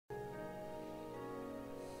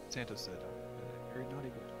Santa said, "Very naughty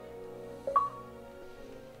boy."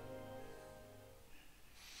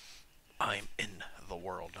 I'm in the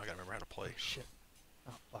world. Now I gotta remember how to play. Shit.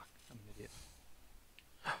 Oh fuck, I'm an idiot.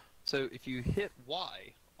 So if you hit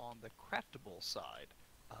Y on the craftable side,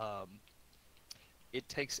 um, it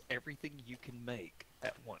takes everything you can make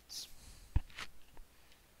at once.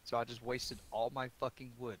 So I just wasted all my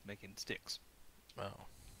fucking wood making sticks. Oh.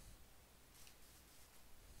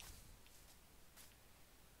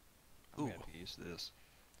 I'm Ooh. gonna have to use this.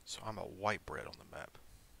 So I'm a white bread on the map.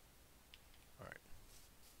 Alright.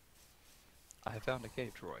 I have found a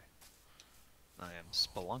cave, Troy. I am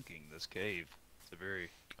spelunking this cave. It's a very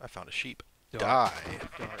I found a sheep. dark, Die.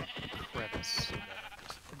 dark crevice that I'm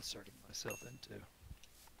just inserting myself into.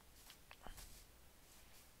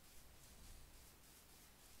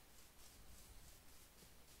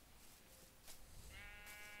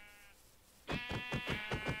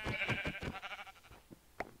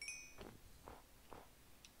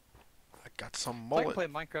 I got some I can mullet. play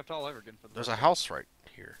Minecraft all over again for the There's first a time. house right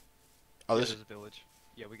here. Oh, Yeah, this. there's a village.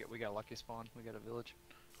 Yeah, we got a lucky spawn. We got a village.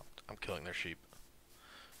 I'm killing their sheep.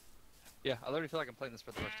 Yeah, I literally feel like I'm playing this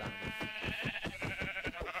for the first time again.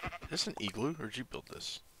 Is this an igloo, or did you build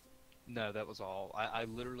this? No, that was all. I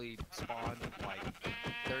literally spawned like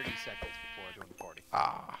 30 seconds before I joined the party.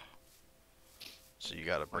 Ah. So you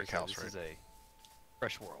got a brick So house, this right? is a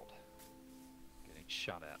fresh world. Getting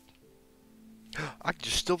shot at. I can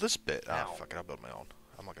just steal this bit. Ah, Ow. fuck it, I'll build my own.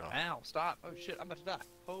 I'm not gonna. Ow, stop. Oh shit, I'm about to die.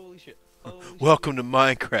 Holy shit. Holy Welcome to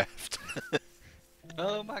Minecraft. shit.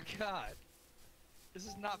 Oh my god. This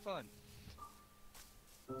is not fun.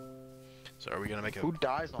 So are we gonna make a? Who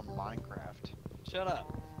dies on Minecraft? Shut up.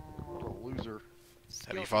 What a loser.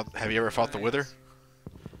 Have you ever fought the Wither? Nice.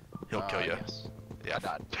 He'll kill you. Yes. Yeah, I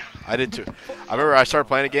died. I did too. I remember I started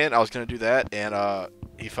playing again. I was gonna do that, and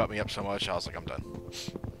he fucked me up so much. I was like, I'm done.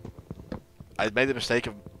 I made the mistake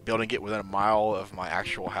of building it within a mile of my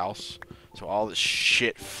actual house, so all this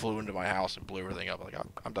shit flew into my house and blew everything up. Like,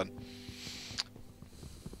 I'm done.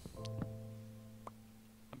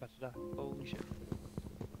 I'm about to die. Holy shit.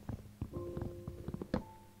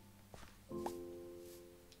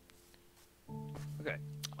 Okay.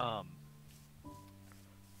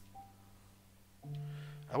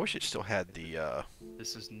 I wish it still had the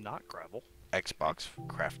This is not gravel. Xbox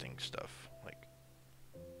crafting stuff. Like,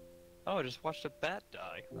 Oh, I just watched a bat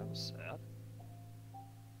die. That was sad.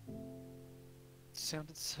 It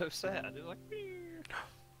sounded so sad. It was like.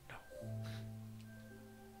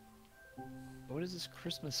 no. What is this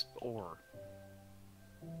Christmas ore?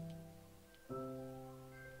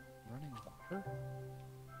 Running water?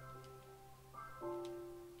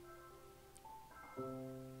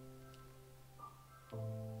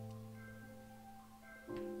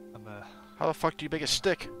 How the fuck do you make a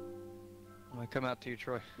stick? I'm gonna come out to you,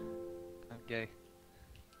 Troy. I'm gay.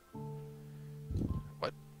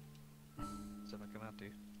 What? So I'm gonna come out to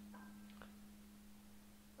you.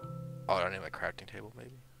 Oh, I need my crafting table,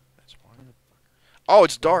 maybe. That's fine. Oh,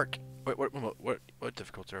 it's dark. Wait, what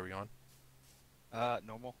difficulty are we on?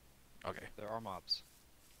 Normal. Okay. There are mobs.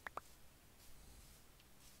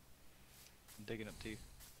 I'm digging up to you.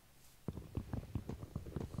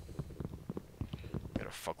 Got a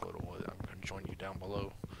fuckload of wood. I'm gonna join you down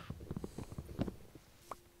below.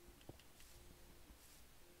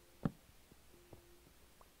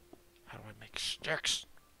 How do I make sticks?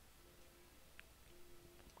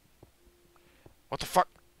 What the fuck?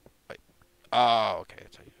 Wait. Oh, okay.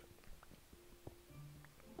 That's how you do it.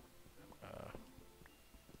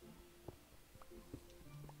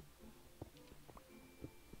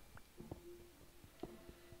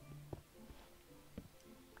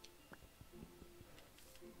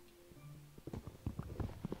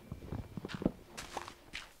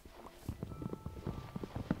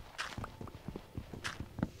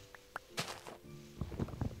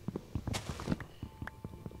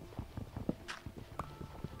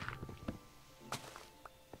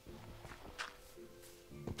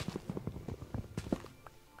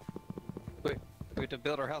 We have to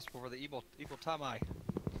build our house before the evil Tamai.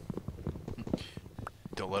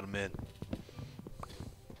 Don't let him in.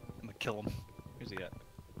 I'm gonna kill him. Where's he at?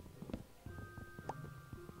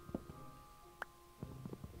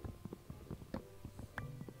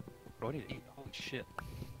 Bro, I need to eat. Holy shit.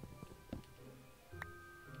 Can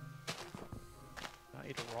I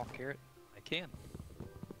eat a raw carrot? I can.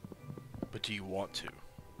 But do you want to?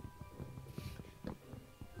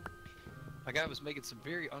 My guy was making some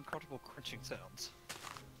very uncomfortable crunching sounds.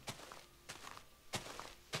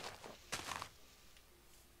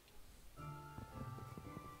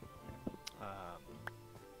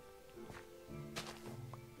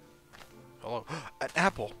 Hello? An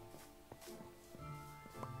apple!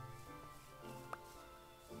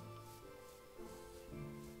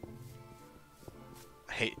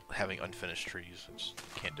 having unfinished trees. It's,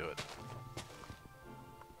 can't do it.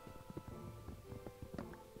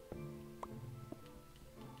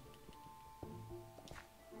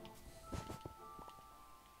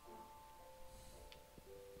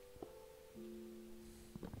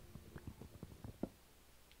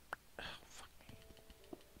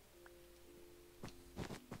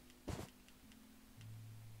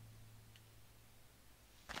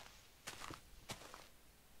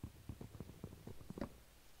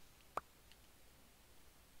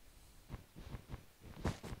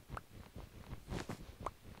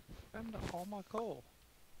 Found all my coal.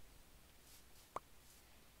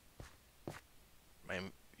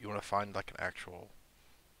 Man, you want to find like an actual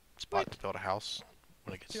spot to build a house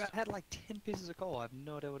when it gets. Dude, I had like 10 pieces of coal. I have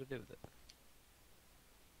no idea what to do with it.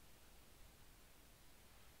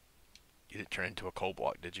 You didn't turn into a coal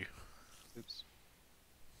block, did you? Oops.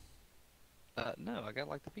 No, I got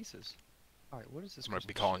like the pieces. Alright, what is this? I'm gonna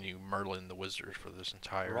be calling you Merlin the Wizard for this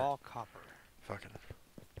entire raw copper. fucking.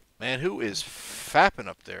 Man, who is fapping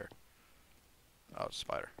up there? Oh, it's a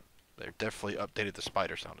spider. They definitely updated the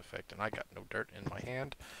spider sound effect, and I got no dirt in my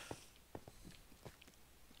hand.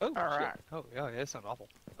 Oh, All shit. right. Oh, yeah, that sounds awful.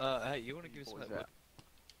 Hey, you want to give us some What of was that wood?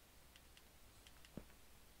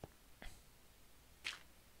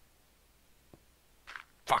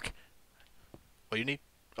 Fuck. What do you need?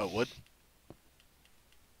 Oh, wood.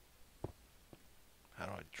 How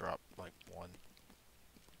do I drop like one?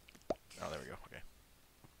 Oh, there we go. Okay.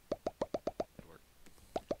 Good work.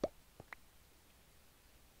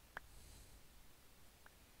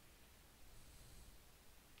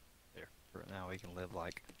 There. For now, we can live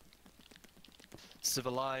like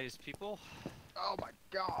civilized people. Oh my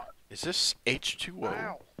god. Is this H2O?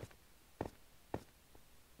 Wow. I'm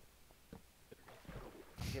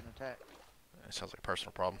getting attacked. That sounds like a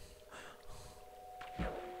personal problem.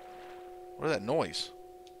 What is that noise?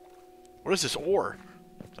 What is this ore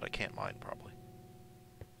that I can't mine, probably?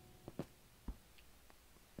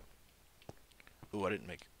 Ooh, I didn't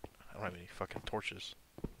make... I don't have any fucking torches.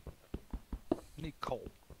 I need coal.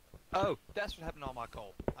 Oh, that's what happened to all my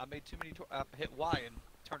coal. I made too many I hit Y and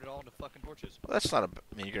turned it all into fucking torches. Well, that's not a...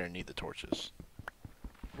 I mean, you're gonna need the torches.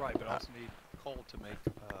 Right, but I also need coal to make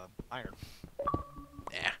iron.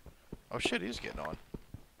 Yeah. Oh shit, he's getting on.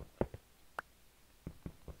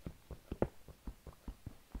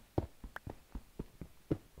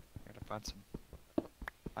 Gotta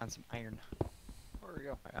find some iron. Where we go?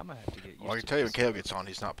 Alright, I'm gonna have to get used Well, I can to tell you when this. Caleb gets on,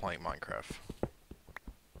 he's not playing Minecraft.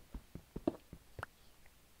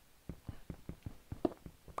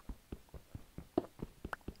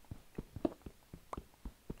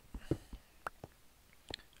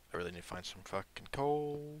 I really need to find some fucking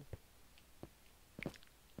coal.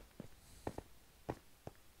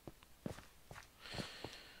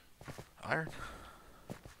 Iron?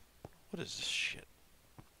 What is this shit?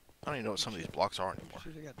 I don't even know what some of these blocks are anymore.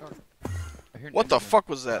 Shit, it got dark. I hear an What the Enderman, fuck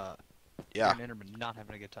was that? I Yeah, hear an Enderman not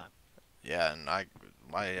having a good time. yeah, and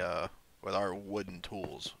with our wooden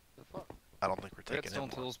tools, The fuck? I don't think we're I got taking stone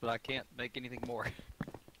it. tools, but I can't make anything more.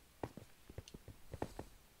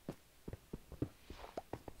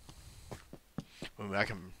 I mean, I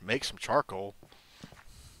can make some charcoal.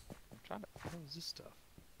 I'm trying to. What is this stuff?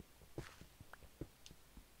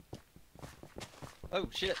 Oh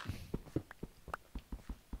shit!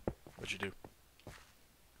 What'd you do?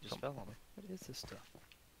 Just fell on me. What is this stuff?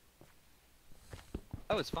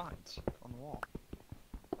 Oh, it's vines on the wall.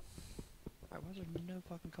 Alright, why is there no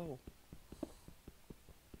fucking coal?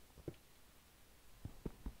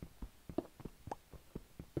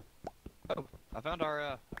 Oh, I found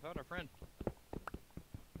our friend.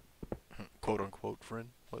 Quote unquote friend.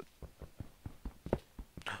 What?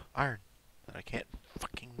 Iron. That I can't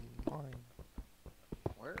fucking mine.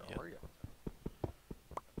 Where Yeah. are you?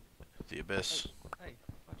 The abyss. Hey,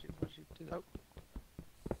 why'd you do that? Oh.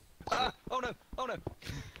 Ah! Oh no! Oh no!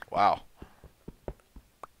 Wow.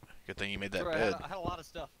 Good thing you made that Sorry, bed. I had a lot of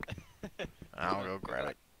stuff. I'll go grab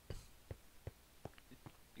it. You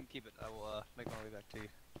can keep it. I will make my way back to you.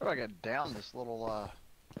 How do I get down this little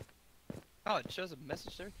Oh, it shows a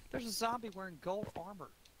message there. There's a zombie wearing gold armor.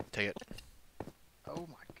 Take it. Oh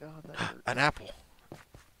my god, that hurt. An apple.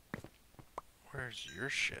 Where's your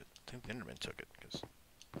shit? I think the Enderman took it. Cause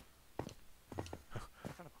I'm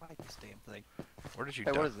trying to fight this damn thing. where did you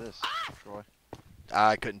Hey, die? what is this, Troy?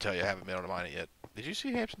 I couldn't tell you. I haven't been able to mine it yet. Did you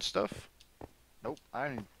see Hampton's stuff? Nope.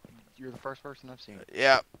 You're the first person I've seen.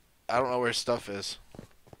 Yeah. I don't know where his stuff is.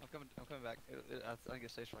 I'm coming back. I think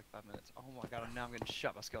it stays for like 5 minutes. Oh my god! Now I'm getting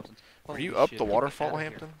shot by skeletons. Are Holy you up shit, the get me waterfall, outta here.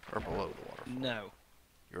 Hampton, or below the waterfall?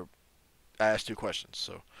 No, I asked 2 questions,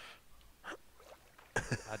 so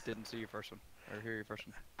I didn't see your first one. Or hear your first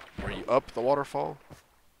one? Were you up the waterfall?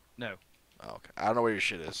 No. Oh, okay. I don't know where your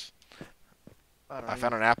shit is. I don't I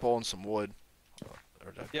found an apple and some wood.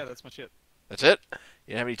 Yeah, that's my shit. That's it? You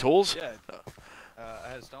didn't have any tools? Yeah. I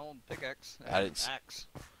had a stone pickaxe and I an didn't axe.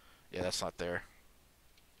 Yeah, that's not there.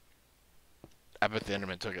 I bet the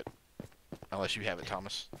Enderman took it. Unless you have it,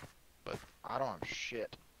 Thomas. I don't have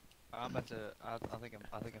shit. I'm about to. I think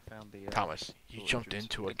I found the. Thomas, you little jumped entrance-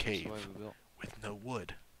 into a entrance cave way we built. with no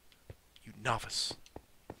wood. You novice.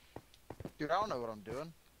 Dude, I don't know what I'm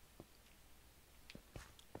doing.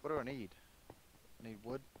 What do I need? I need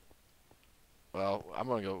wood. Well, I'm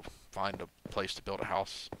gonna go find a place to build a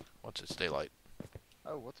house once it's daylight.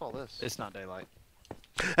 Oh, what's all this? It's not daylight.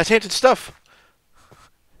 That's Hampton's stuff!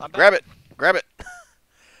 I'm back. Grab it! Grab it!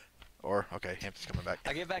 Or, okay, Hampton's coming back.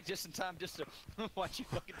 I get back just in time just to watch you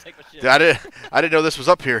fucking take my shit. Dude, I didn't know this was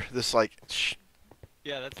up here. This, like,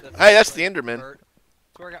 Yeah, that's. Hey, that's where I the got Enderman. That's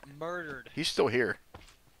where I got murdered. He's still here.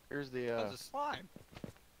 Here's the That was a slime.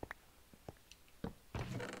 here's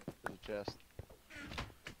the chest.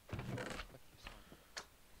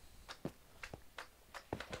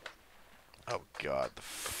 Oh god, the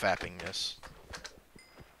fappingness.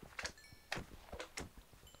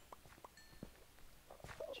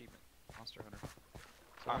 Achievement. Monster Hunter.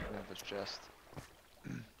 So I'm gonna this chest.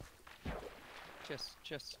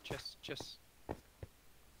 Chest. I'm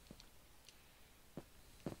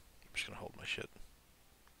just gonna hold my shit.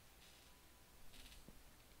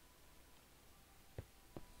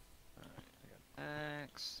 Alright, I got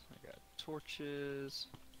axe. I got torches.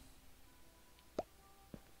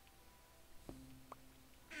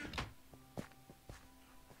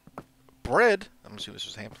 Bread? I'm assuming this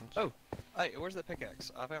is Hampton's. Oh. Hey, where's that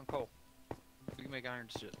pickaxe? I found coal. We can make iron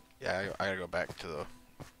shit. Yeah, I gotta go back to the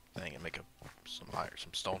thing and make some iron,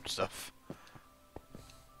 some stone stuff.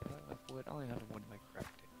 I don't have wood. I only have wood to make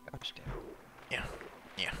crafting. Gosh damn.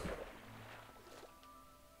 Yeah.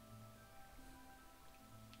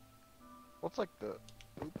 What's like the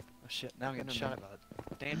Oh shit, now I'm getting No, no, shot no. at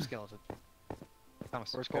by a damn skeleton.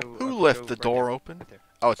 Thomas, Where's go, Cole? Who go left the right door there. open? Right there.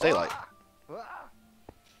 Oh, it's daylight. Ah!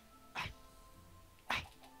 Ah!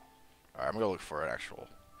 Alright, I'm gonna look for an actual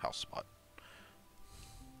house spot.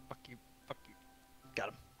 Fuck you. Got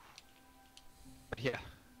him. But yeah,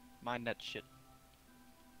 mind that shit.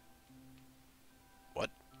 What?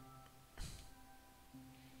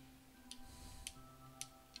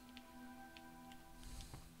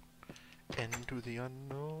 Into the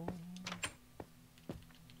unknown.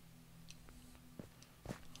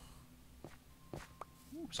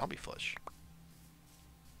 Ooh, zombie flesh.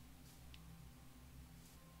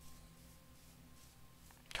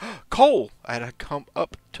 Coal! I had to come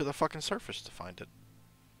up to the fucking surface to find it.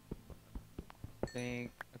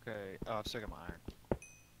 Think. Okay. Oh, I've still got my iron.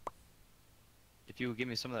 If you would give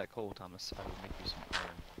me some of that coal, Thomas, I would make you some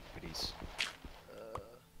iron goodies.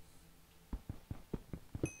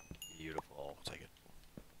 Beautiful. I'll take it.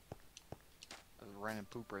 There's a random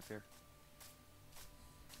poop right there.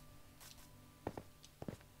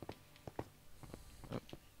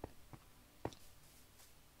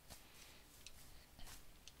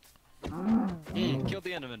 Killed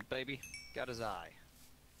the Enderman, baby. Got his eye.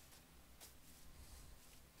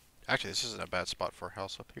 Actually, this isn't a bad spot for a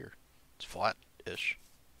house up here. It's flat-ish.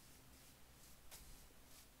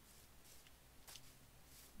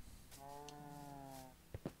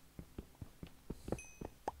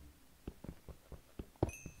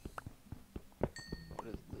 What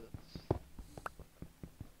is this?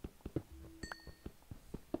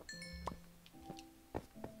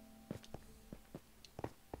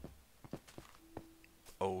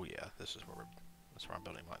 Oh yeah, that's where I'm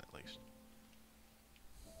building mine at least.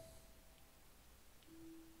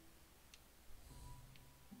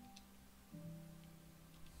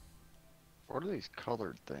 What are these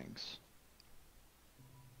colored things?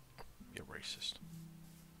 You're racist.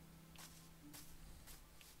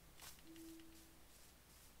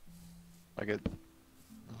 Like I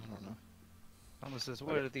don't know. Thomas says,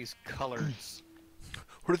 what are these colors?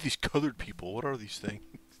 What are these colored people? What are these things?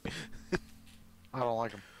 I don't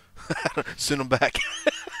like them. Send them back.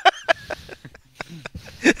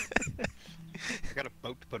 I got a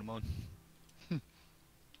boat to put them on.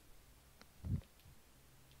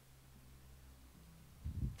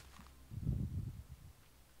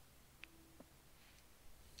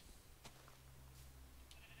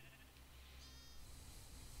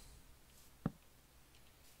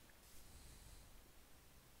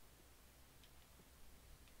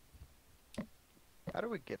 How do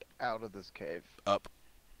we get out of this cave? Up.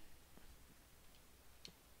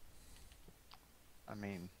 I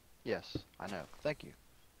mean, yes, I know. Thank you.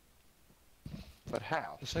 But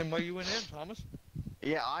how? The same way you went in, Thomas.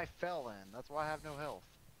 Yeah, I fell in. That's why I have no health.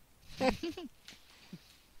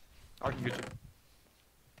 I can get you.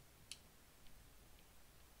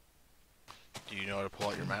 Do you know how to pull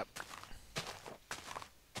out your map?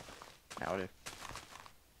 Howdy.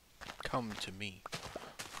 Come to me.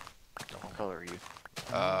 What color are you?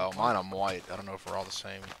 Mine I'm white. I don't know if we're all the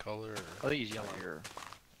same color. Oh, he's yellow. Here.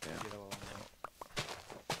 Yellow.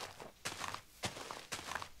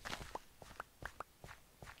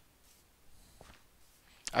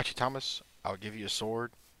 Actually, Thomas, I'll give you a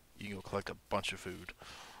sword. You can go collect a bunch of food.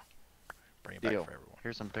 Bring it back Deal. for everyone.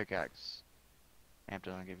 Here's some pickaxe.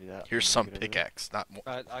 Hampton, I'll give you that. Here's Wanna some get over it? pickaxe, not more.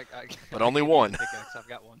 But only one. Pickaxe. I've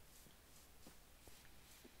got one.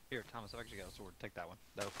 Here, Thomas, I've actually got a sword. Take that one.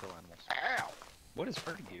 That'll kill animals. Ow! What is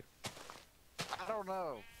hurting you? I don't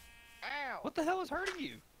know. Ow! What the hell is hurting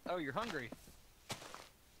you? Oh, you're hungry.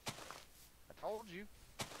 I told you.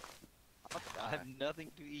 I'm about to I die. have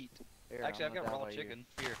nothing to eat. Here, Actually, I'm I've got gonna die raw by you. chicken.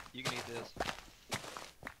 Here, you can eat this.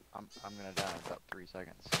 I'm gonna die in about 3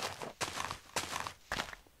 seconds.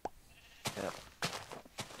 Yep.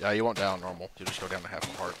 Yeah, you won't down normal. You just go down to half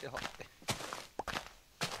a heart.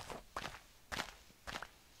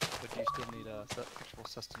 But you still need actual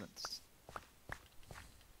sustenance.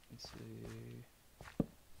 Let's see.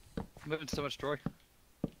 I'm moving so much, Troy.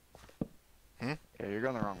 Yeah, you're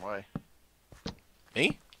going the wrong way.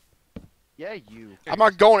 Me? Yeah, you. I'm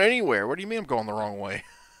not going anywhere. What do you mean I'm going the wrong way?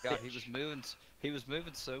 God, he was moving. He was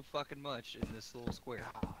moving so fucking much in this little square.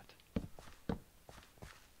 God.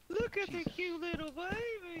 Look at the Jesus. cute little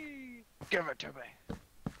baby. Give it to me.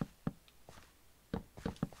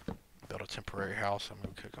 Build a temporary house. I'm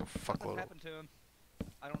gonna cook a What fuckload of. happened to him?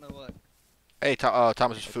 I don't know what. Hey, Thomas,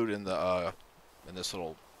 there's food in the in this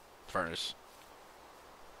little furnace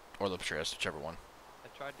or the chest, whichever one. I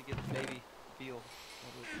tried to get the baby feel.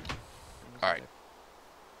 Alright.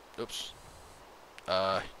 Oops.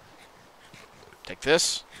 Take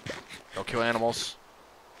this. Go kill animals.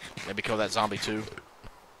 Maybe kill that zombie too,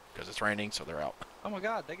 because it's raining, so they're out. Oh my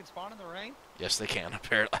God, they can spawn in the rain. Yes, they can.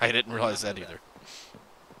 Apparently, I didn't realize that know either.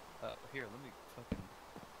 Here, let me fucking.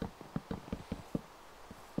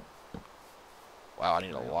 Wow, I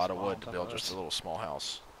need a Real lot of small wood to build just fellas. a little small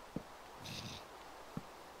house.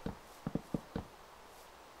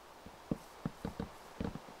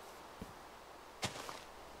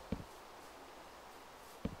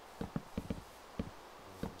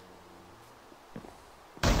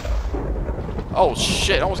 Oh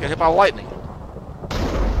shit! I almost got hit by lightning.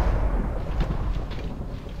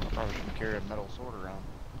 Probably shouldn't carry a metal sword around.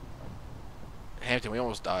 Hampton, we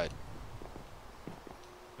almost died.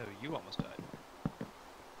 No, you almost died.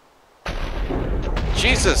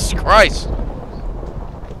 Jesus Christ!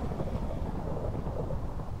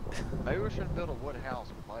 Maybe we should build a wood house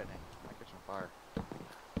with lightning. Might catch on fire.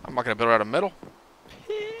 I'm not gonna build it out of metal.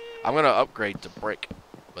 I'm gonna upgrade to brick,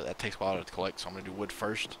 but that takes a while to collect, so I'm gonna do wood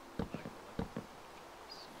first.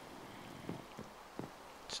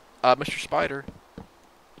 Mr. Spider.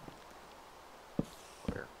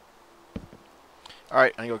 Where?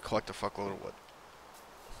 Alright, I need to go collect a fuckload of wood.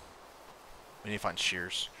 We need to find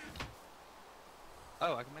shears.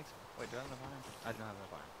 Oh, I can make some. Wait, do I have enough iron? I don't have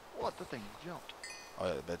enough iron. What? The thing jumped. Oh,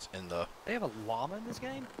 yeah, that's in the... They have a llama in this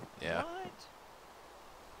game? Yeah. What?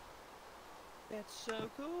 That's so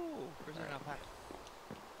cool. Where's it now?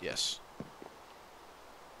 Yes.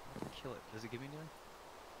 Kill it. Does it give me anything?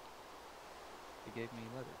 It gave me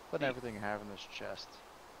leather. Put Neat. everything I have in this chest.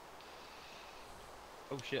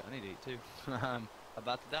 Oh shit, I need to eat too. I'm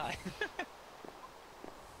about to die.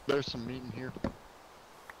 There's some meat in here.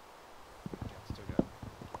 Yeah, still got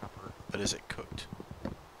copper. But is it cooked?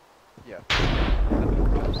 Yeah.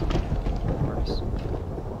 Furnace.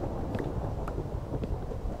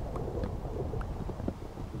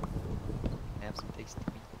 Have some tasty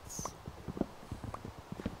meats.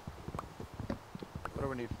 What do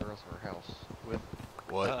we need for the rest of our house? With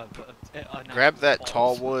What? No, Grab that balls.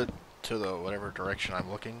 tall wood to the whatever direction I'm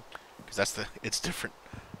looking, because that's the... It's different.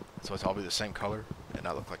 So it's all be the same color, and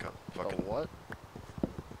not look like a the fucking... what?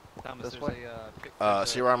 Thomas, This there's way? there's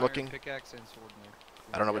see a where I'm iron looking? Pickaxe and sword in there.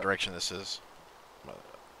 I don't know what Yep. direction this is.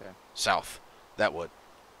 Okay. South. That wood.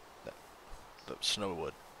 That, the snow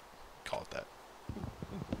wood. Call it that.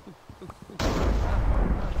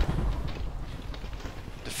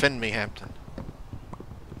 Defend me, Hampton.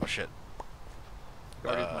 Oh shit.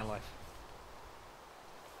 Guardian of my life.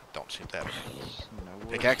 Don't seem to have it. No wood.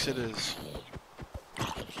 Pickaxe it is.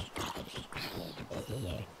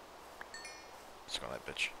 Let's go on that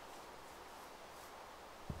bitch.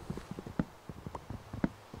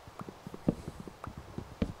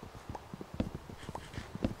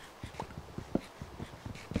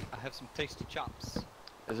 have some tasty chops.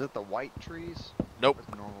 Is it the white trees? Nope. Or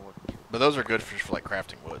the normal looking trees? But those are good for like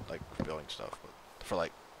crafting wood, like for building stuff, but for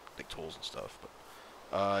like big tools and stuff. But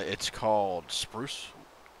it's called spruce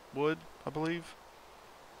wood, I believe.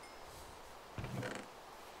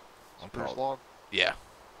 Spruce log? Yeah.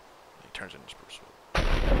 It turns into spruce wood.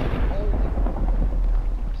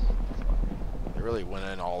 They really went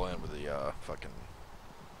in all in with the fucking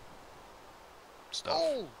stuff.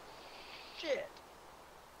 Oh, shit.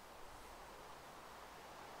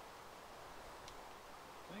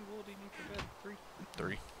 How many wool do you need for bed? 3?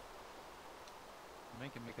 3. I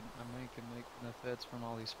can make enough beds from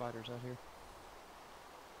all these spiders out here.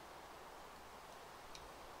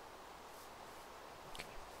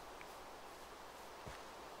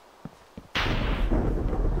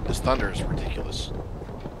 This thunder is ridiculous.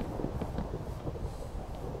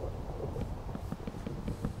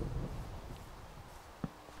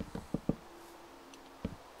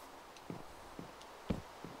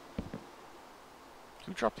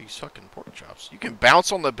 Who dropped these fucking pork chops? You can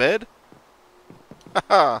bounce on the bed?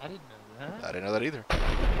 Haha. I didn't know that. I didn't know that either.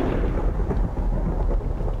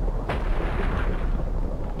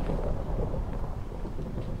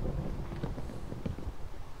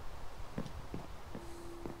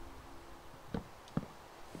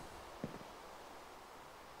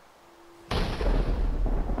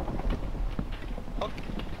 Okay,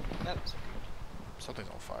 that was good. Something's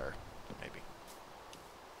on fire. Maybe.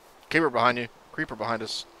 Creeper behind you. Creeper behind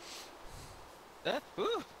us. That?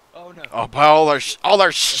 Ooh. Oh no. Oh, by all our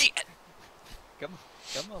shit! Come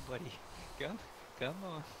on, buddy. Come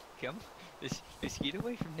on. Let's get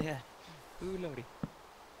away from that. Ooh, lordy.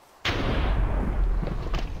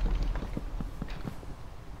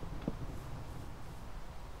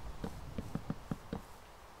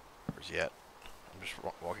 Where's he at? I'm just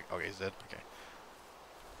walking. Okay, he's dead. Okay.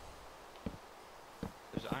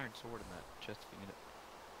 There's an iron sword in that chest if you need it.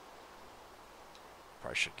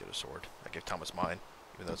 Probably should get a sword. I gave Thomas mine,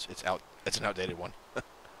 even though it's an outdated one.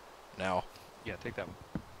 Now. Yeah, take that one.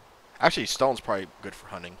 Actually, stone's probably good for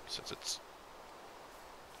hunting, since it's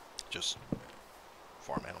just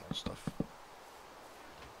farm animal stuff.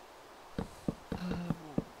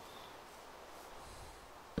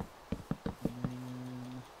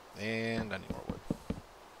 And I need more wood.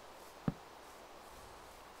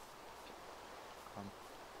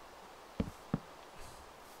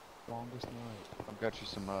 Longest night. I've got you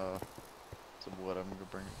some wood. I'm gonna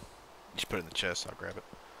bring it. Just put it in the chest, I'll grab it.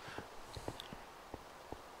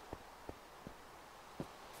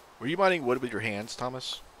 Were you mining wood with your hands,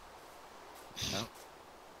 Thomas? No.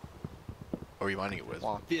 Or were you mining it with?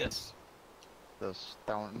 Well, This. the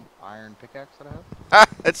stone iron pickaxe that I have. Ah,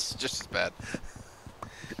 it's just as bad.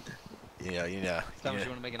 Yeah. Sometimes you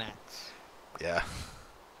want to make an axe. Yeah.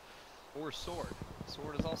 Or a sword.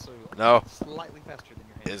 Sword is also No. slightly faster than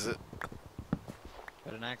your hand. Is it?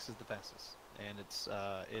 But an axe is the fastest. And it's,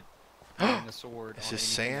 using a sword Is on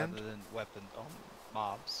this anything sand? other than weapon on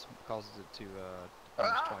mobs causes it to,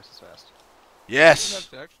 almost twice as fast. Yes!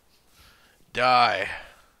 Sex? Die.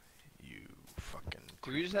 You fucking...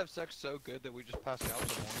 Do we just have sex so good that we just passed out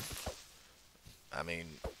for morning? I mean,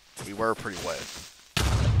 we were pretty wet.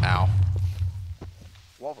 Ow.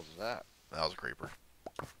 What was that? That was a creeper.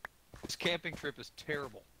 This camping trip is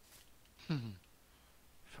terrible.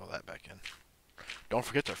 Fill that back in. Don't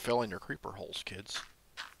forget to fill in your creeper holes, kids.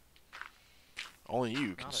 Only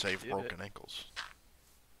you can Not a save divot. broken ankles.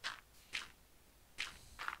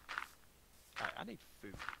 Alright, I need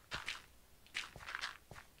food.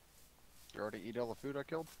 You already eat all the food I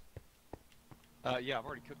killed? Yeah, I've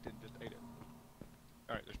already cooked it and just ate it.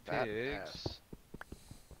 Alright, there's That pigs. ass.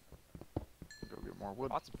 Go get more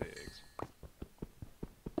wood. Lots of pigs.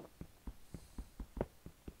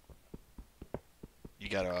 You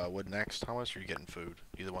got wood next, Thomas, or you getting food?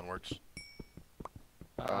 Either one works.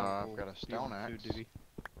 I've got a do you stone want food, axe. Diddy?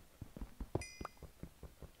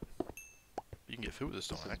 You can get food with a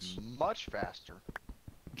stone This axe. is much faster.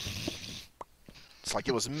 It's like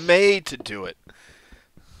it was made to do it.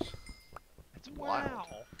 It's wild.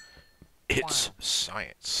 It's Wow.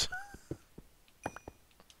 science.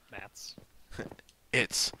 Maths.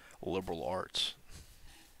 It's liberal arts.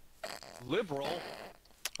 Liberal.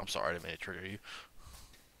 I'm sorry, I didn't mean to trigger you.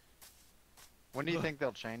 When do you think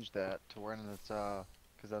they'll change that to when it's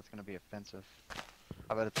because that's gonna be offensive?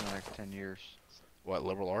 I bet it's in the next 10 years. What,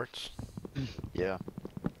 liberal arts? Yeah.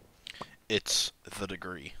 It's the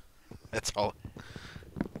degree. That's all.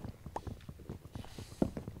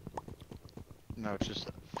 No, it's just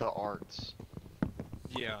the arts.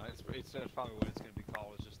 Yeah, it's probably what it's going to be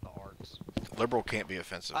called. Is just the arts. Liberal can't be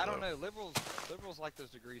offensive. I don't though. know. Liberals like those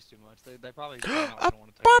degrees too much. They probably find out we A don't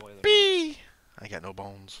want to take away their guns. puppy! I got no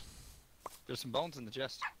bones. There's some bones in the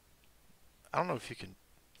chest. I don't know if you can.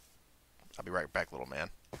 I'll be right back, little man.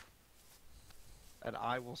 And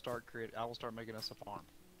I will start making us a farm.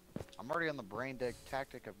 I'm already on the brain dead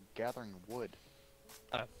tactic of gathering wood.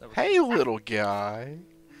 That was Hey, little guy.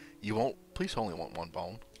 You won't. Please only want one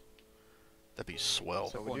bone. That'd be swell.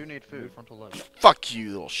 So we do need food. Move frontal left. Fuck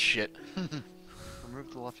you, little shit.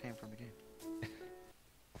 Remove the left hand from the game.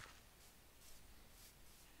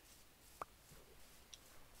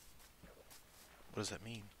 What does that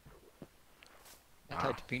mean?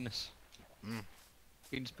 Tied to penis. Mm.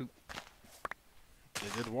 Penis poop. They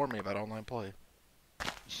did warn me about online play.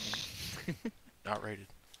 Not rated.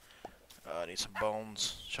 I need some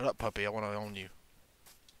bones. Shut up, puppy. I want to own you.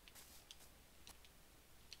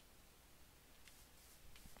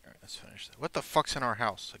 Alright, let's finish that. What the fuck's in our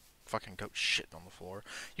house? A fucking goat shitting on the floor.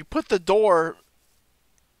 You put the door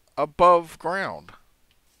above ground.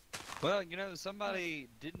 Well, you know, somebody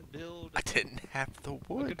didn't build I didn't have the a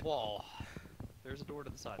wood. good wall. There's a door to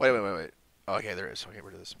the side. Wait. Oh, okay, there is. I'll get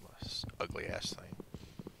rid of this ugly ass thing.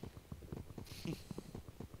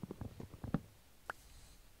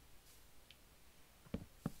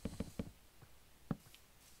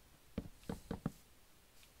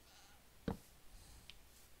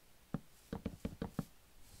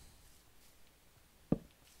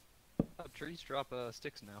 Oh, trees drop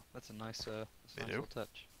sticks now. That's a nice, They nice do? little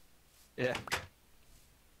touch. Yeah.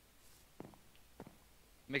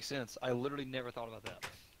 Makes sense. I literally never thought about that.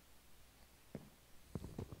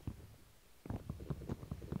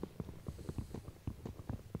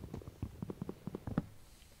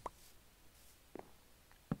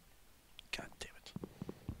 God damn it.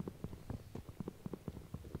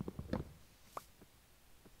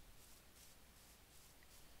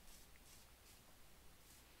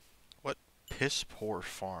 What piss poor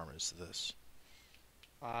farm is this?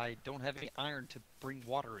 I don't have any iron to bring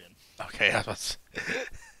water in. Okay, I was.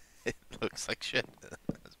 It looks like shit.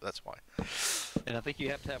 That's why. And I think you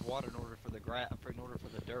have to have water in order for the in order for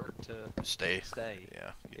the dirt to Stay. stay.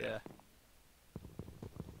 Yeah. Yeah.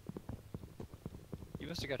 You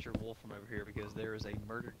must have got your wool from over here because there is a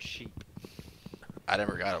murdered sheep. I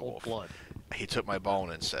never got a Whole wolf. blood. He took my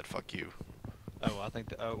bone and said, "Fuck you." Oh, I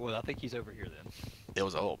think. Well, I think he's over here then. It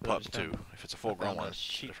was a little I pup just too. found- If it's a full grown Found a one, it's a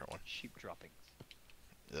sheep, different one. sheep droppings.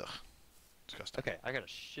 Ugh. Disgusting. Okay, I got a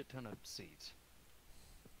shit ton of seeds.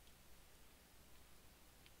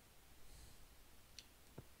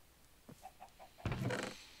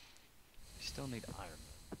 We still need iron.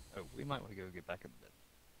 Oh, we might want to go get back in the bed.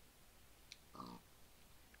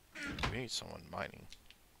 We need someone mining.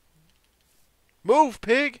 Move,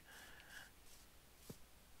 pig!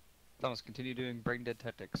 Thomas, continue doing brain dead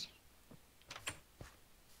tactics.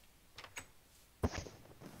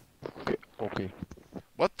 Okay.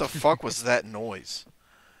 What the fuck was that noise?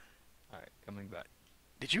 Alright, coming back.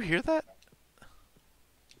 Did you hear that?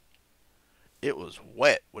 It was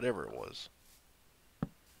wet, whatever it was.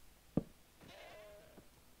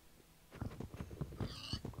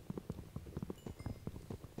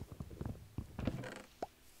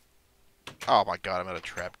 Oh my god, I'm at a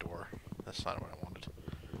trapdoor. That's not what I wanted.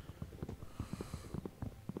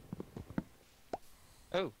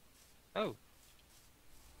 Oh! Oh!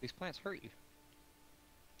 These plants hurt you.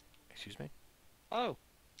 Excuse me? Oh!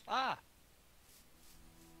 Ah!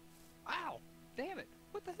 Ow! Damn it!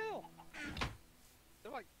 What the hell?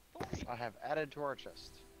 They're like thorny. I have added to our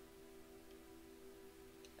chest.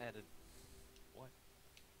 Added. What?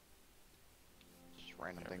 Just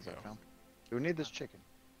random There we things I go. found. Do we need this chicken?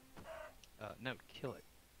 No, kill it.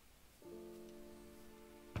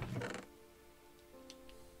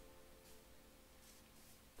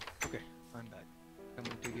 Okay, I'm back.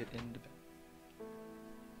 Coming to get into bed.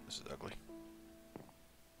 This is ugly.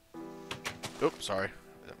 Oops, sorry.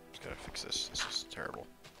 I just gotta fix this. This is terrible.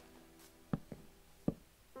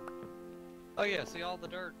 Oh yeah, see all the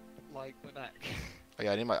dirt, like, went back. Oh,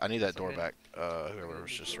 yeah, I need that It's door okay. back. Whoever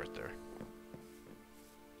was just right there.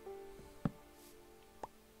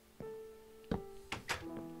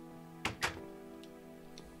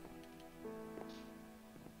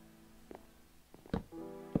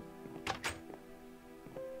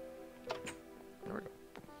 There we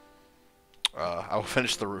go. I will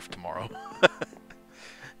finish the roof tomorrow.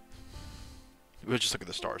 We'll just look at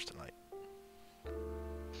the stars tonight.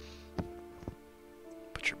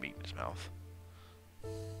 Put your meat in his mouth.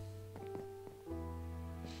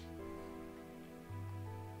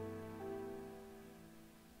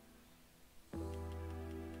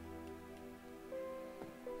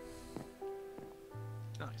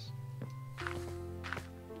 Nice.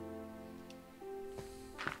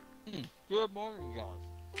 Good morning, guys.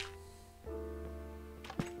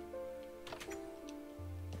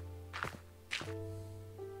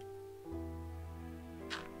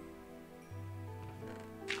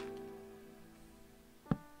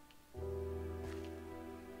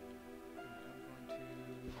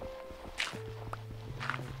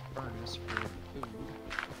 Furnace for food.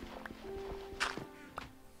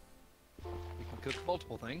 We can cook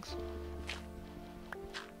multiple things.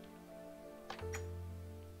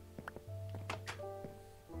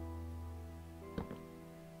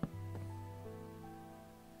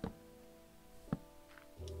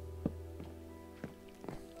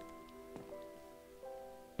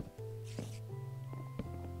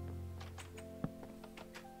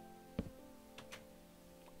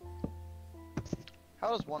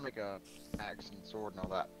 How does one make a axe and sword and all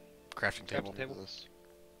that? Crafting table. table. This.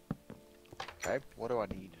 Okay, what do I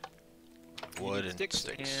need? You Wood need and sticks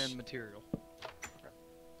sticks. and material.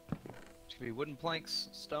 It could be wooden planks,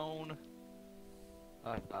 stone,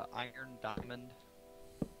 iron, diamond,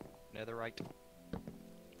 netherite.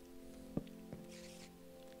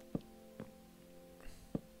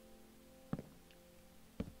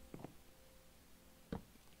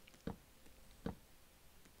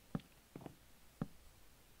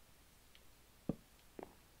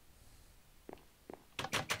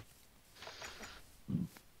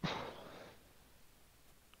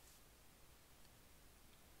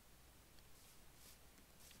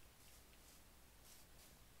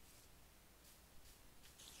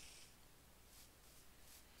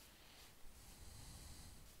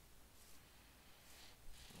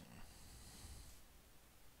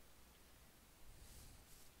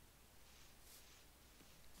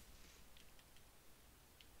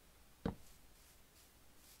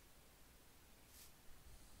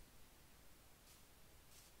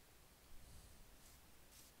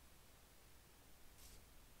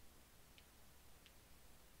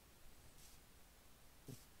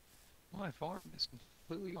 My farm is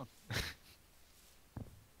completely gone.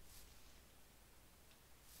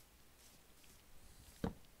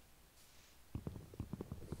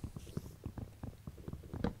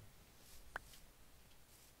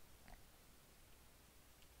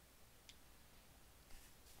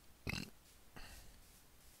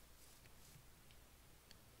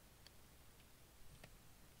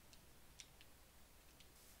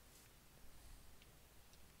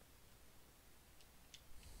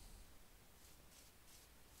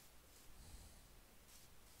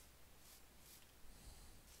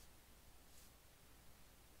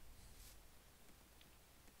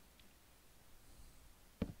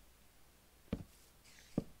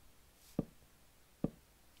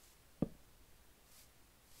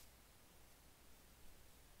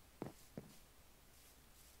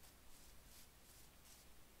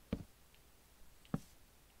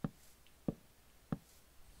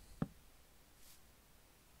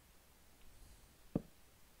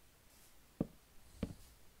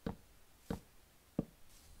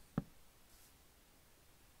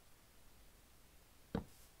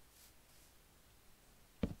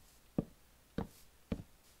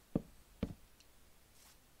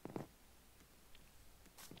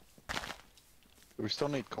 Do we still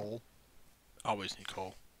need coal? Always need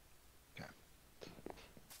coal. Okay.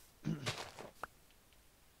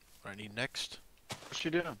 What I need next? What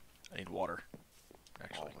you doing? I need water.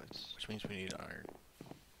 Actually, Always. which means we need iron.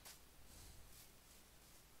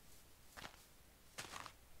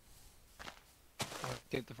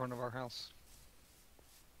 Get the front of our house.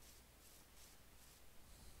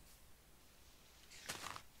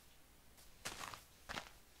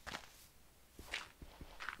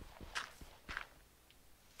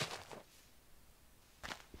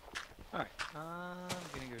 Alright, I'm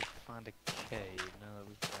gonna go find a cave now that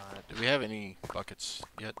we've got... Do we have any buckets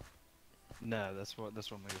yet? No, that's what I'm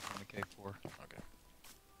gonna go find a cave for. Okay.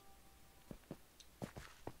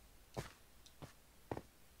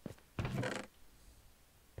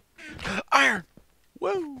 Iron!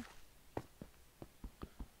 Woo!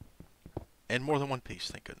 And more than one piece,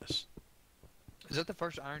 thank goodness. Is that the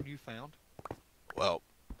first iron you found? Well,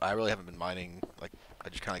 I really haven't been mining. Like, I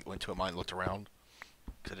just kind of went to a mine and looked around.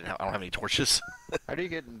 Because I don't have any torches. How do you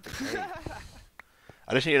get in the cave?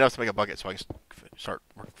 I just need enough to make a bucket so I can start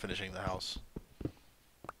finishing the house.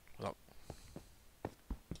 Well,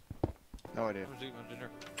 No idea. I was eating my dinner.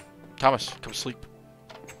 Thomas, come sleep.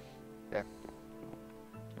 Yeah.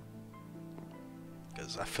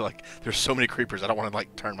 Because I feel like there's so many creepers, I don't want to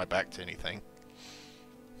like turn my back to anything.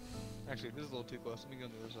 Actually, this is a little too close. Let me go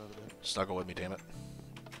on the other side of the bed. Snuggle with me, damn it.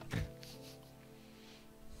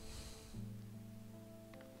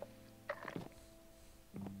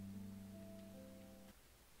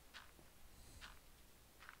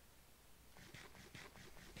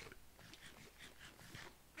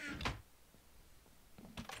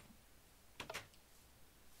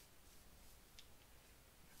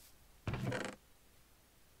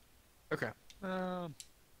 Okay.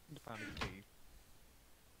 Need to find a key.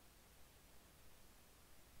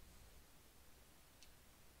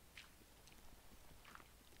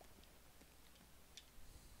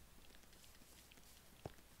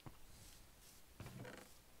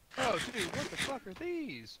 Oh, dude, what the fuck are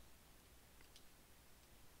these?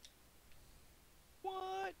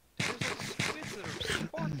 What? There's like squids that are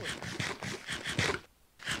sparkling.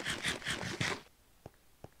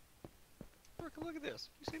 Look at this.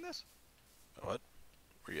 You seen this? What?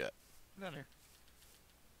 Where you at? Down here.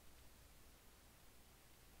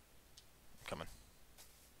 Coming.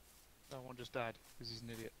 That one just died because he's an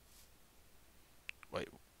idiot. Wait.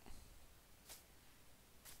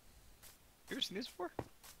 You ever seen these before?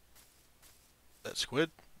 That squid?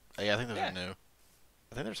 Hey, I think those Yeah. are new.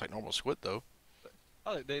 I think there's like normal squid though.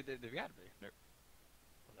 Oh, they've got to be. Well,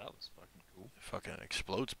 that was fucking cool. It fucking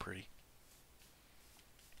explodes pretty.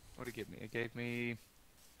 What did it give me? It gave me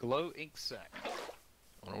glow ink sac.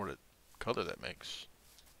 I wonder what color that makes.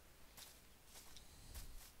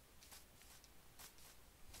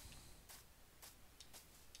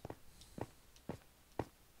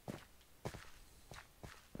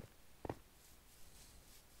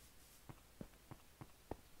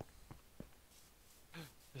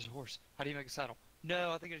 There's a horse. How do you make a saddle?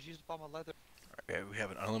 No, I think I just used up all my leather. Okay, we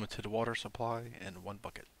have an unlimited water supply and 1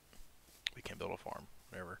 bucket. We can build a farm,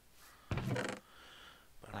 whatever.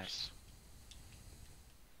 But Nice.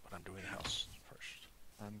 But I'm doing the house first.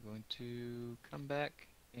 I'm going to come back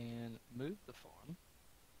and move the farm.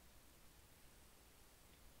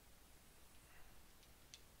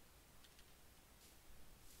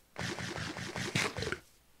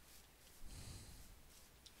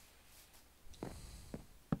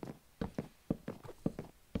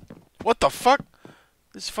 What the fuck?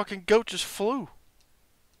 This fucking goat just flew.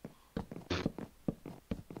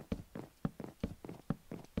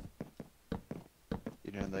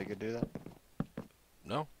 You know they could do that?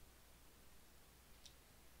 No.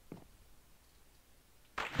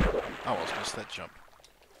 I almost missed that jump.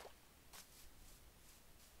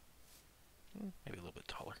 Maybe a little bit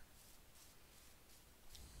taller.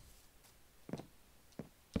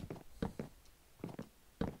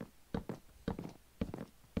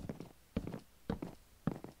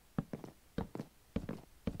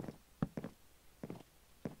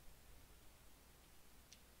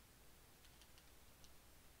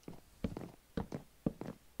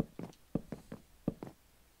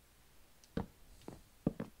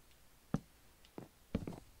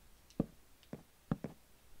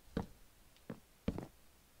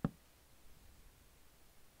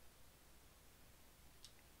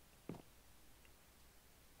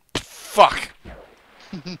 Fuck!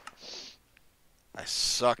 I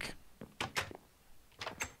suck.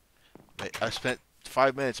 I spent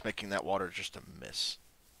 5 minutes making that water just a miss.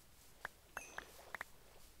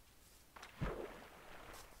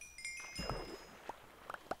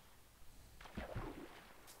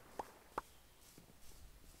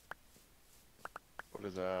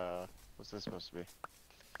 What's this supposed to be?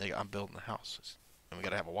 Nigga, I'm building the house. And we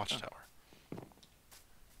gotta have a watchtower.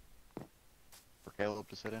 For Caleb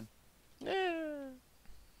to sit in? Yeah.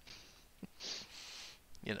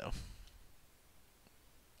 You know.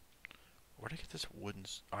 Where'd I get this wooden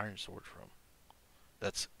iron sword from?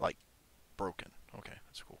 That's, like, broken. Okay,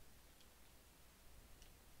 that's cool.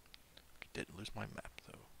 Didn't lose my map,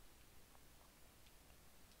 though.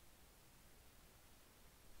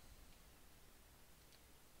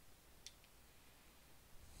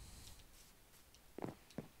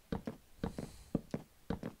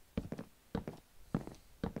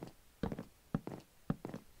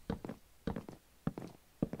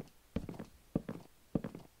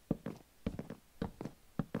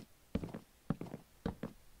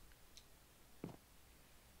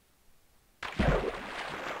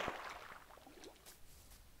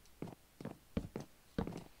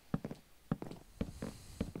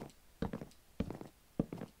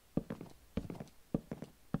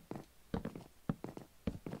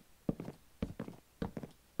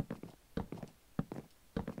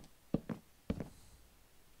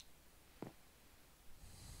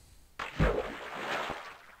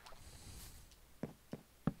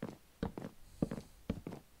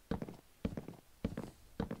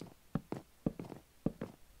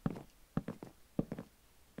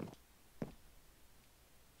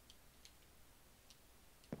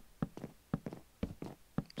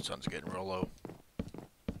 Sun's getting real low.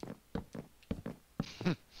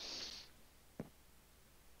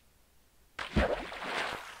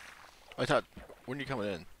 I thought, when are you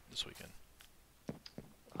coming in this weekend?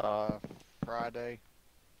 Friday.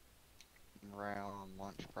 Around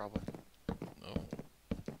lunch, probably. Oh.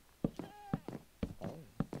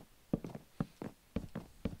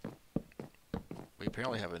 We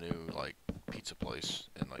apparently have a new like pizza place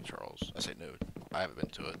in Lake Charles. I say new. I haven't been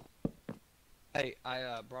to it. Hey,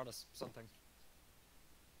 I brought us something.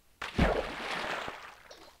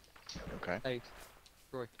 Okay. Hey,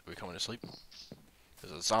 Roy. Are we coming to sleep?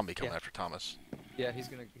 There's a zombie coming Yeah. after Thomas. Yeah, he's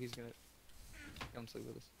gonna come sleep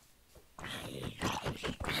with us.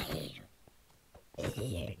 Give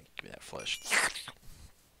me that flesh.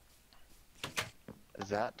 Is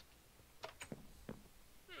that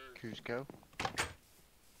Cusco?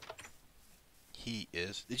 He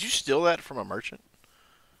is. Did you steal that from a merchant?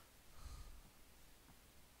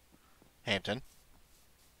 Hampton.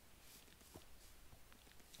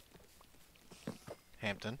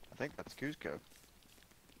 Hampton. I think that's Cusco.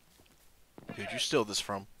 Who'd you steal this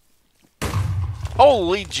from?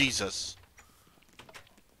 Holy Jesus!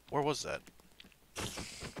 Where was that?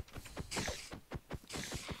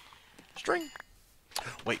 String.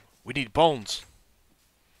 Wait, we need bones.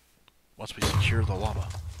 Once we secure the llama.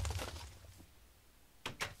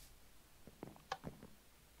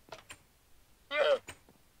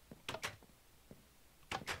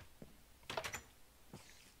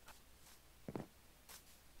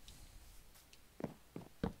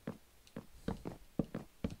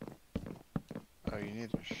 Oh, you need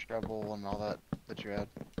a shovel and all that you had.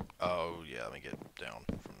 Oh yeah, let me get down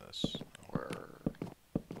from this. Where?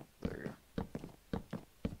 There you go.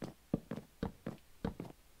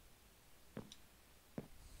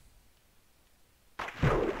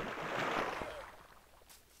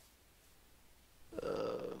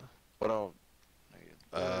 What else?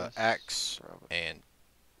 This, Axe probably. and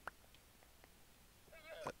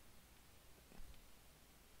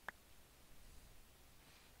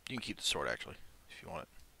you can keep the sword actually, if you want it.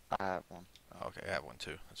 I have one. Oh, okay, I have one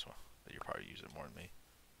too. That's why you probably use it more than me.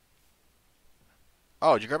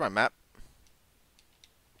 Oh, did you grab my map?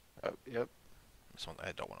 Oh, yep. That's one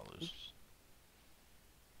I don't want to lose. Oops.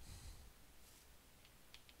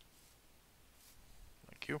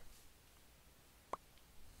 Thank you.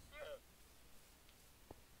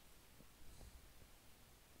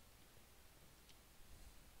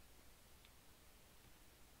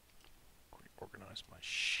 Organize my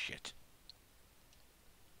shit.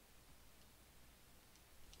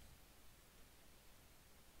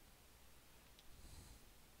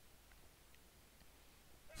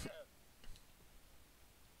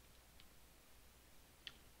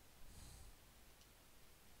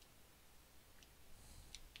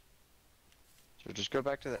 So just go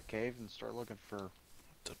back to that cave and start looking for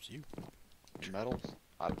It's up to you. metals.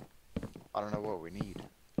 I don't know what we need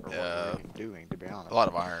or what Yeah. we're even doing, to be honest. A lot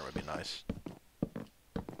of iron would be nice.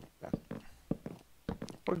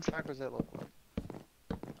 What exactly does that look like?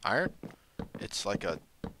 Iron? It's like a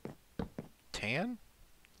tan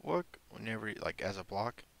look whenever you, like as a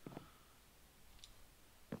block.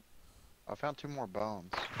 I found 2 more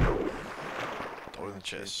bones. Throw it in the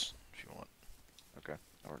chest if you want. Okay,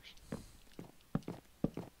 that works.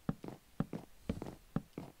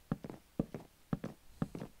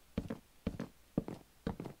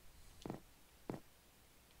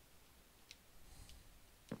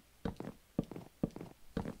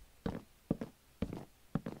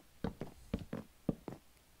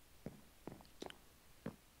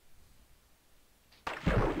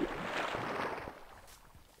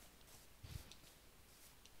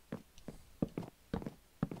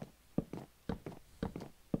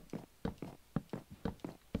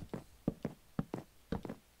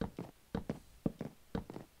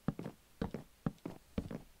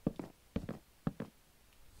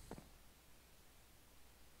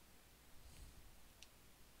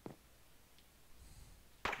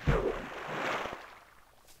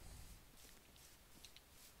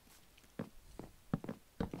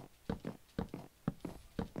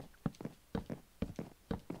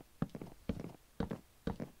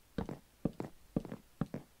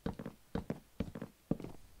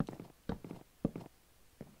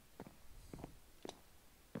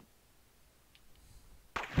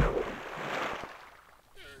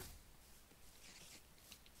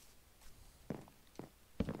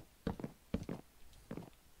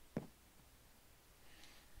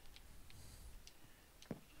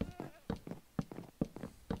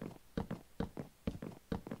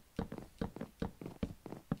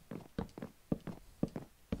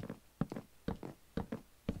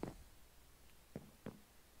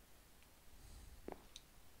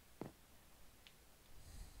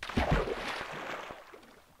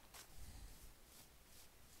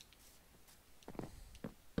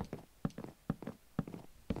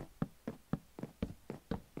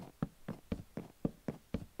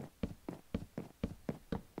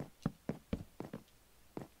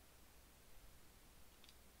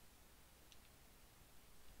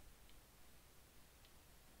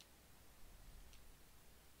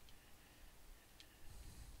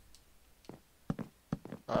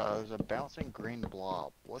 There's a bouncing green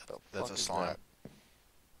blob. What the That's fuck a is slime. that?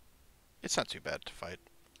 It's not too bad to fight.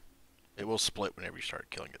 It will split whenever you start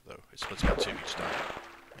killing it, though. It splits by 2 each time.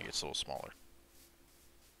 It gets a little smaller.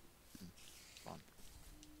 Fun.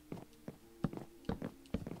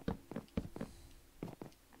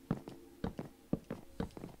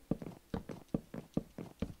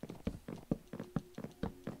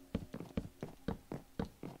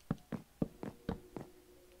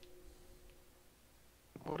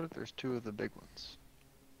 What if there's 2 of the big ones?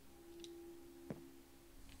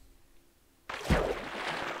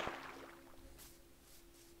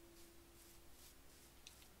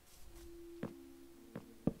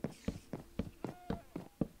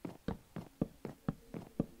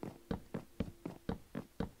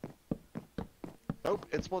 Nope,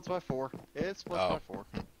 it splits by 4. It splits by Oh. 4.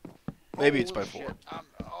 Maybe it's Holy by 4. shit,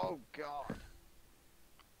 oh god.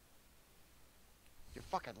 You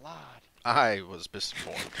fucking lied. I was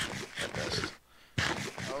misinformed at best.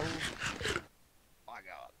 Oh my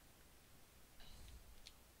god.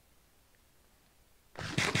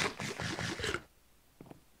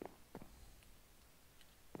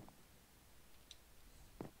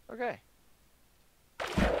 Okay.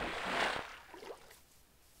 That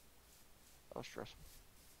was stressful.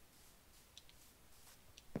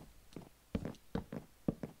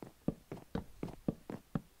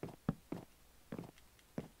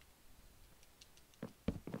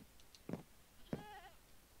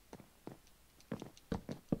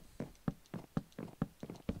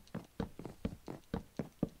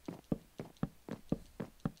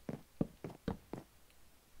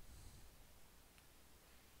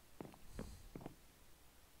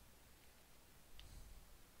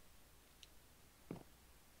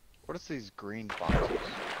 What is these green boxes?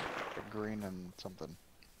 Like green and something.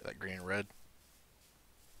 That green and red.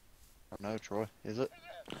 I don't know, Troy. Is it?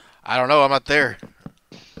 I don't know, I'm not there.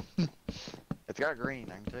 It's got green,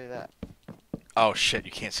 I can tell you that. Oh shit,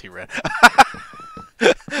 you can't see red.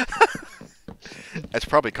 That's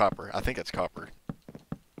probably copper. I think it's copper.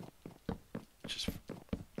 Just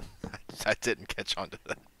I didn't catch on to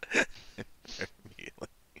that immediately.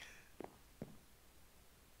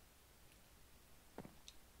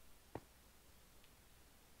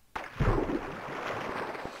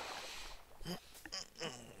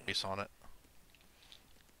 Base on it.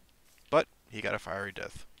 But he got a fiery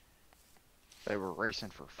death. They were racing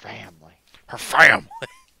for family. Her family.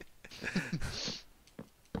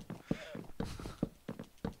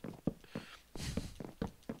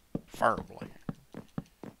 Firmly.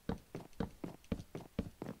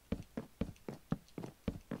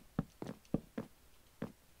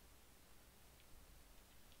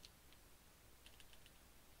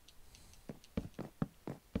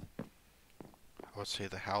 I would say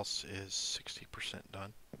the house is 60%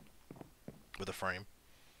 done with a frame.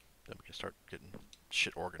 Then we can start getting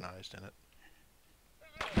shit organized in it.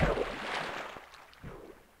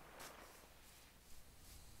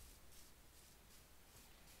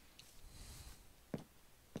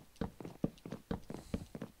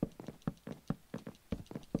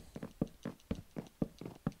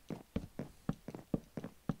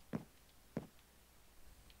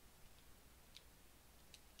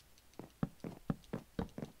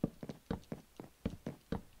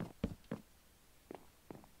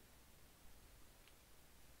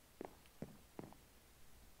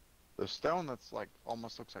 The stone that's like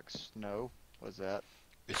almost looks like snow. What is that?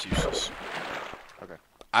 It's useless. Okay.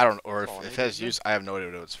 I don't, or That's all I if it need, has isn't it? use, I have no idea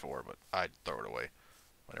what it's for, but I'd throw it away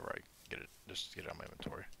whenever I get it. Just get it on my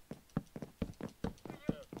inventory.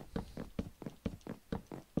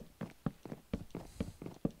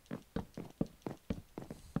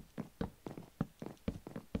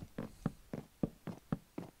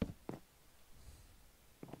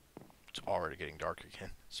 It's already getting dark again.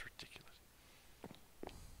 It's ridiculous.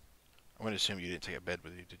 I'm gonna assume you didn't take a bed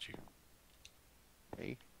with you, did you?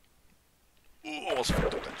 Hey. Ooh, almost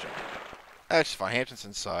fucked up that jump. That's fine. Hampton's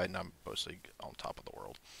inside, and I'm mostly on top of the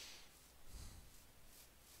world.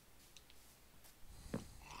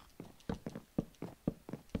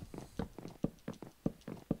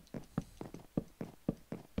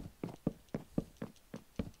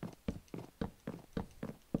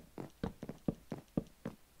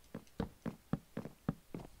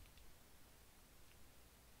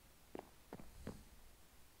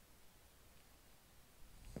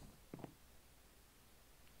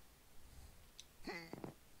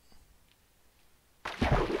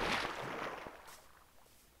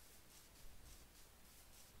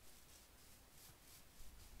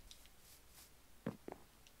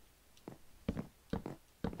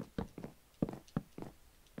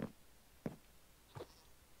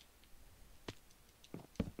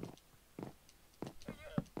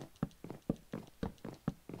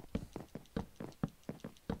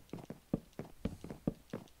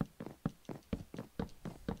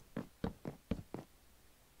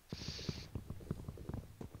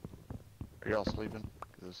 Are y'all sleeping?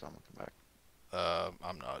 Cause there's someone come back.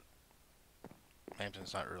 I'm not.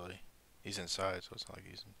 Hampton's not really. He's inside, so it's not like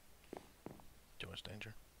he's in too much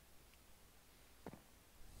danger.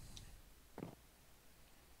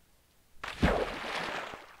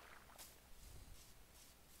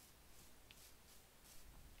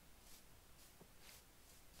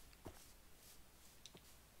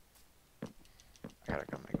 I gotta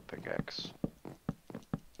go make a pickaxe.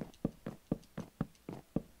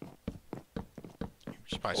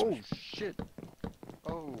 Just buy some. Oh shit!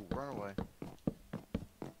 Oh, run away.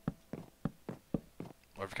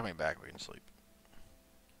 Or if you're coming back, we can sleep.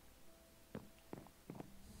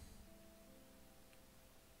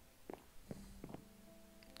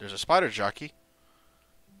 There's a spider jockey.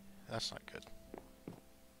 That's not good.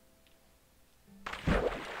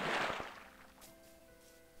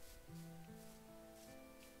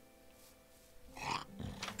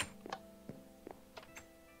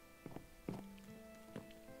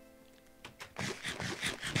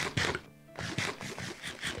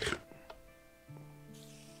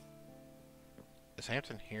 Is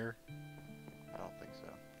Hampton here? I don't think so.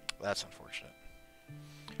 That's unfortunate.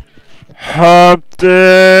 Hampton!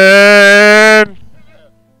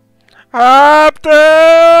 Hampton!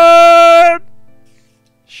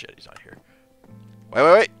 Shit, he's not here.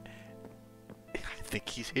 Wait. I think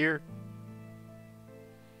he's here.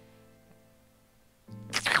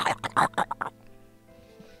 I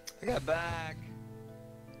got back.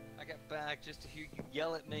 I got back just to hear you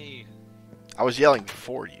yell at me. I was yelling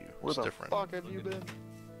for you. Where It's the different. fuck have you been?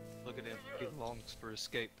 Look at him. He longs for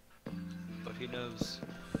escape, but he knows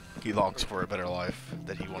He longs for a better life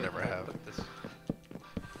that he will never have. Look at this.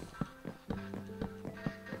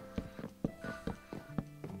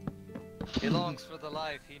 He longs for the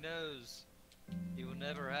life he knows he will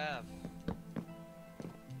never have.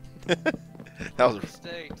 That was The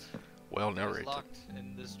state well is narrated. locked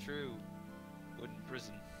in this true wooden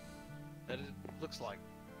prison that it looks like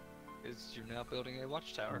is you're now building a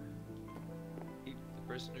watchtower. Keep the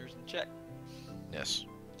prisoners in check. Yes.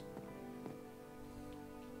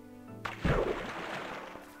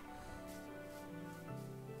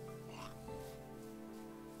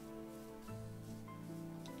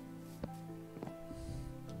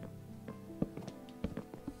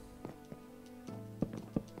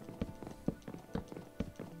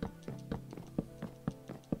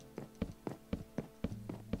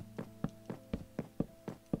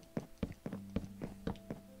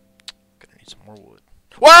 Gonna need some more wood.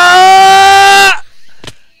 What?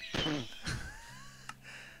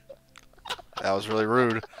 That was really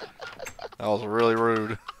rude. That was really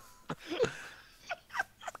rude.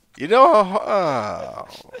 You know how...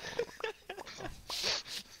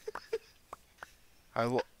 I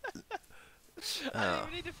lo- I didn't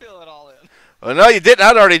even need to fill it all in. Well, no, you didn't.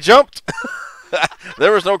 I'd already jumped.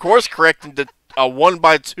 There was no course correcting to a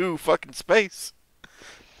 1x2 fucking space.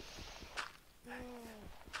 Now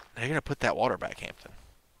you're gonna put that water back, Hampton.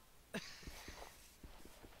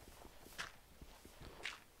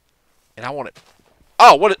 And I want it.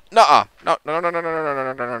 Oh, what? Nuh-uh. No.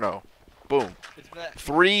 Boom. It's back.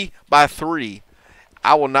 3x3.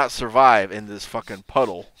 I will not survive in this fucking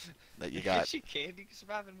puddle that you got. Yes, you can. You can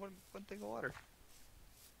survive in one thing of water.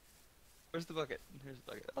 Where's the bucket? Here's the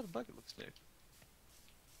bucket. Oh, the bucket looks new.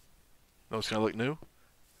 No, it's gonna look new.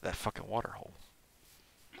 That fucking water hole.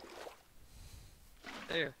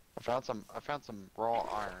 There. I found some raw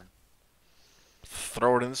iron.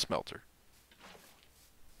 Throw it in the smelter.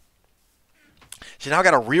 See, now I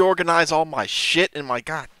gotta reorganize all my shit in my...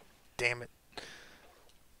 God damn it.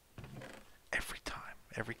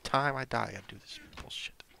 Every time I die, I gotta do this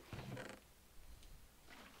bullshit.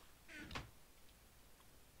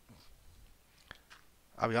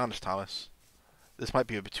 I'll be honest, Thomas. This might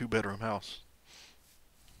be a 2-bedroom house.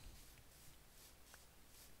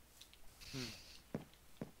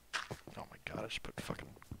 Oh my god, I should put fucking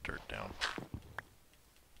dirt down.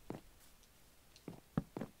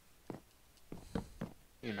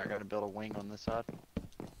 You're not gonna build a wing on this side?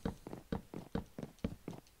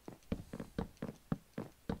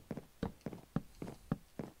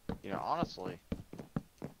 You know, honestly,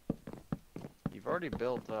 you've already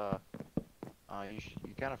built, you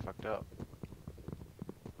kind of fucked up.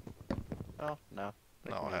 Oh, no.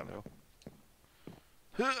 They No, can I move,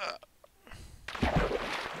 haven't. though.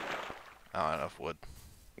 Not enough wood.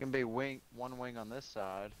 It can be one wing on this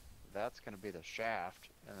side. That's gonna be the shaft,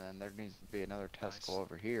 and then there needs to be another testicle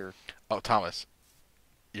over here. Oh, Thomas,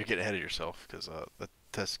 you're getting ahead of yourself because the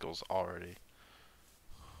testicle's already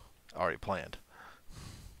planned.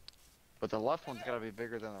 But the left one's gotta be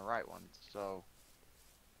bigger than the right one, so...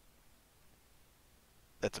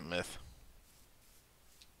 That's a myth.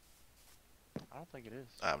 I don't think it is.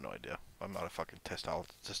 I have no idea. I'm not a fucking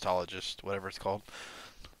testologist, whatever it's called.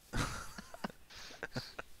 I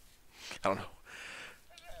don't know.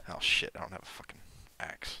 Oh shit! I don't have a fucking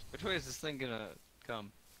axe. Which way is this thing gonna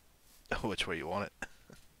come? Which way you want it?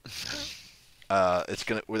 It's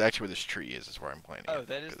gonna. Well, actually, where this tree is where I'm planting Oh, it.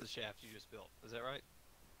 that is the shaft you just built. Is that right?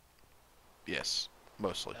 Yes,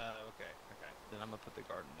 mostly. Okay. Then I'm gonna put the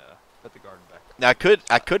garden back. Now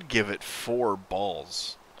I could give it 4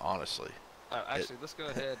 balls, honestly. Actually, let's go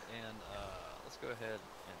ahead and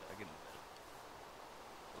again.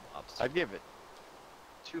 I'd give it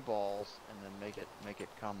 2 balls and then make it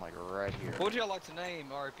come like right here. What would y'all like to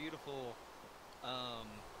name our beautiful,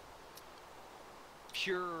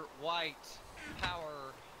 pure white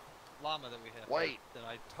power llama that we have? White. That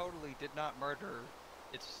I totally did not murder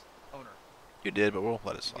its owner. You did, but we'll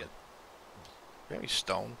let it slide. Yeah. You have any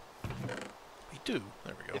stone? We do.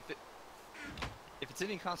 There we go. If it's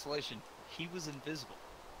any consolation, he was invisible,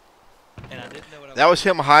 and I didn't know what I That was was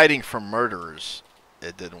him hiding from murderers.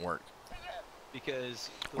 It didn't work. because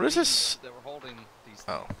the What is this? leaves that were holding these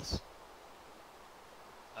Oh. things.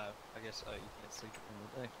 I guess you can't sleep during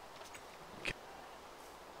the day.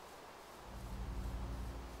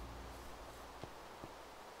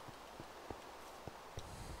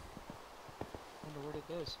 I wonder what it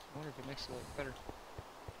does. I wonder if it makes it like better.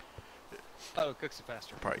 Oh, it cooks it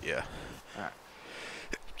faster. Probably, yeah. Alright.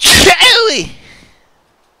 Chewie!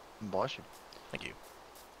 Bless you. Thank you.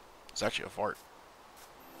 It's actually a fart.